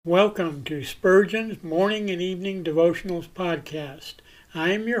Welcome to Spurgeon's Morning and Evening Devotionals podcast.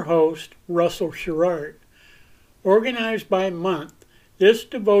 I am your host, Russell Sherrard. Organized by month, this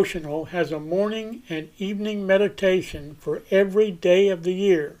devotional has a morning and evening meditation for every day of the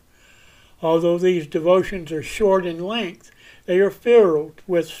year. Although these devotions are short in length, they are filled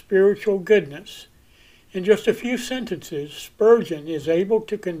with spiritual goodness. In just a few sentences, Spurgeon is able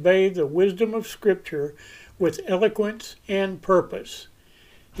to convey the wisdom of Scripture with eloquence and purpose.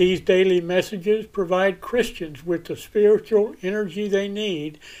 These daily messages provide Christians with the spiritual energy they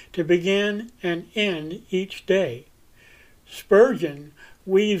need to begin and end each day. Spurgeon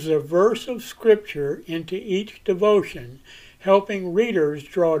weaves a verse of Scripture into each devotion, helping readers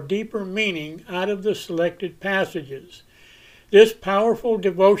draw deeper meaning out of the selected passages. This powerful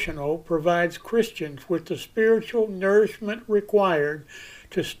devotional provides Christians with the spiritual nourishment required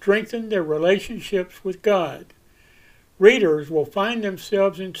to strengthen their relationships with God. Readers will find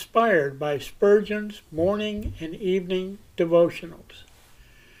themselves inspired by Spurgeon's morning and evening devotionals.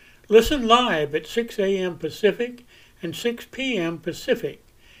 Listen live at 6 a.m. Pacific and 6 p.m. Pacific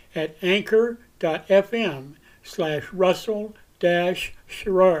at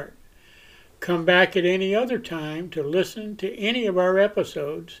anchor.fm/Russell-Sherrard. Come back at any other time to listen to any of our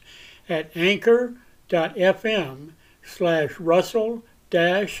episodes at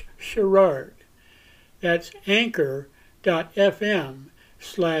anchor.fm/Russell-Sherrard. That's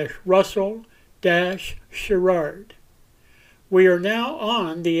anchor.fm/Russell-Sherrard. We are now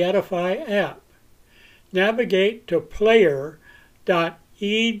on the Edify app. Navigate to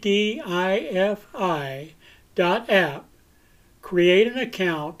player.edifi.app, create an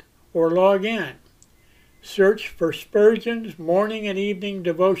account, or log in. Search for Spurgeon's Morning and Evening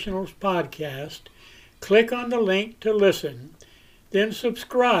Devotionals podcast, click on the link to listen, then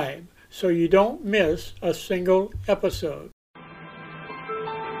subscribe so you don't miss a single episode.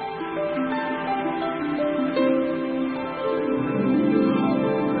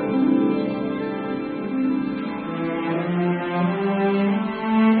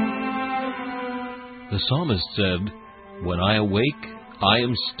 The psalmist said, "When I awake, I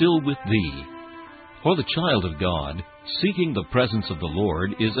am still with Thee." For the child of God, seeking the presence of the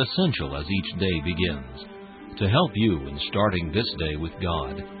Lord is essential as each day begins. To help you in starting this day with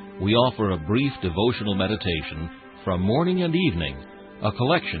God, we offer a brief devotional meditation from morning and evening, a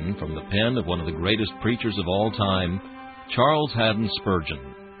collection from the pen of one of the greatest preachers of all time, Charles Haddon Spurgeon.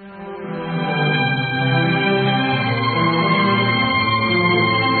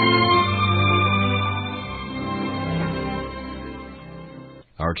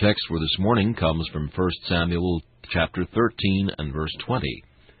 Our text for this morning comes from 1 Samuel chapter 13 and verse 20.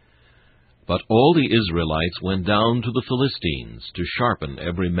 But all the Israelites went down to the Philistines to sharpen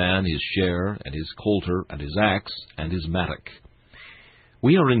every man his share, and his coulter, and his axe, and his mattock.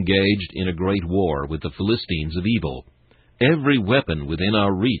 We are engaged in a great war with the Philistines of evil. Every weapon within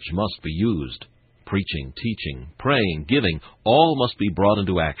our reach must be used. Preaching, teaching, praying, giving, all must be brought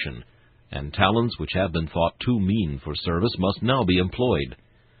into action, and talents which have been thought too mean for service must now be employed.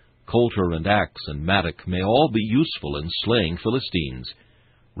 Coulter and axe and mattock may all be useful in slaying Philistines.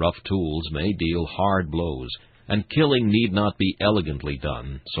 Rough tools may deal hard blows, and killing need not be elegantly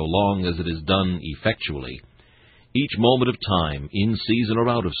done, so long as it is done effectually. Each moment of time, in season or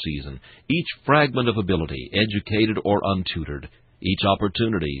out of season, each fragment of ability, educated or untutored, each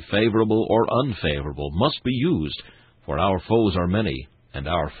opportunity, favorable or unfavorable, must be used, for our foes are many, and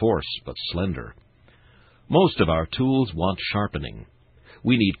our force but slender. Most of our tools want sharpening.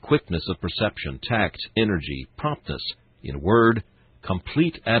 We need quickness of perception, tact, energy, promptness, in a word,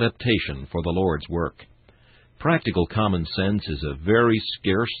 complete adaptation for the Lord's work. Practical common sense is a very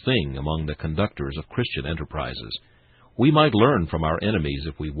scarce thing among the conductors of Christian enterprises. We might learn from our enemies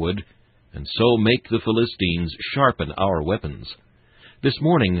if we would, and so make the Philistines sharpen our weapons. This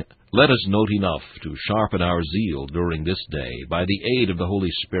morning, let us note enough to sharpen our zeal during this day by the aid of the Holy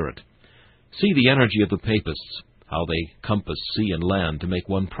Spirit. See the energy of the papists, how they compass sea and land to make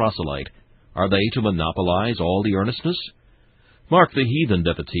one proselyte. Are they to monopolize all the earnestness? Mark the heathen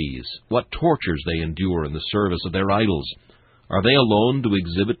devotees, what tortures they endure in the service of their idols. Are they alone to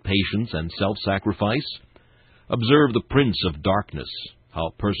exhibit patience and self-sacrifice? Observe the prince of darkness, how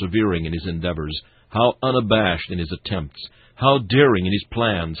persevering in his endeavors, how unabashed in his attempts, how daring in his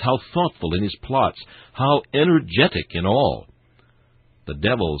plans, how thoughtful in his plots, how energetic in all. The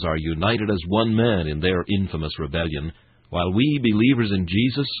devils are united as one man in their infamous rebellion, while we, believers in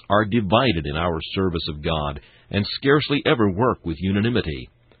Jesus, are divided in our service of God, and scarcely ever work with unanimity.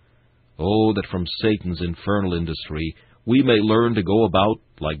 Oh, that from Satan's infernal industry we may learn to go about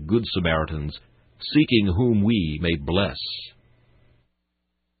like good Samaritans, seeking whom we may bless.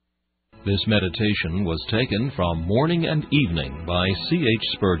 This meditation was taken from Morning and Evening by C.H.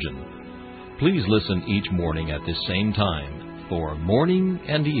 Spurgeon. Please listen each morning at this same time for Morning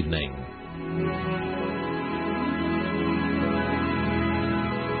and Evening.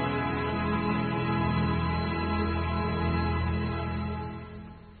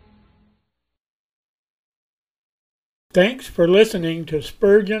 Thanks for listening to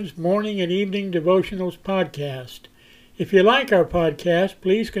Spurgeon's Morning and Evening Devotionals podcast. If you like our podcast,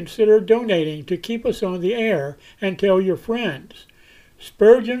 please consider donating to keep us on the air and tell your friends.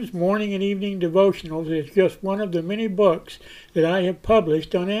 Spurgeon's Morning and Evening Devotionals is just one of the many books that I have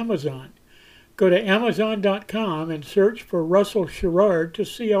published on Amazon. Go to Amazon.com and search for Russell Sherrard to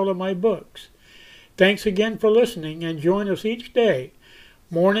see all of my books. Thanks again for listening, and join us each day,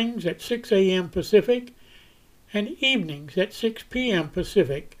 mornings at 6 a.m. Pacific and evenings at 6 p.m.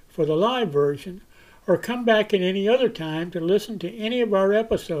 Pacific for the live version, or come back at any other time to listen to any of our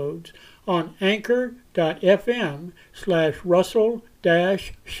episodes on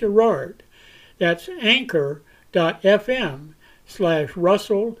anchor.fm/Russell-Sherrard. That's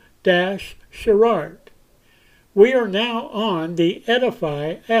anchor.fm/Russell-Sherrard. We are now on the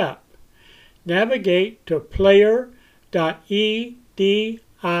Edify app. Navigate to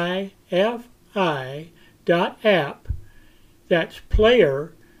player.edifi.app. That's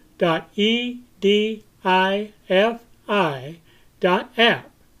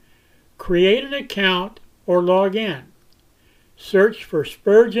player.edifi.app. Create an account or log in. Search for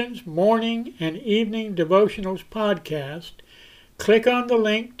Spurgeon's Morning and Evening Devotionals podcast. Click on the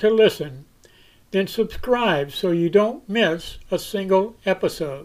link to listen, then subscribe so you don't miss a single episode.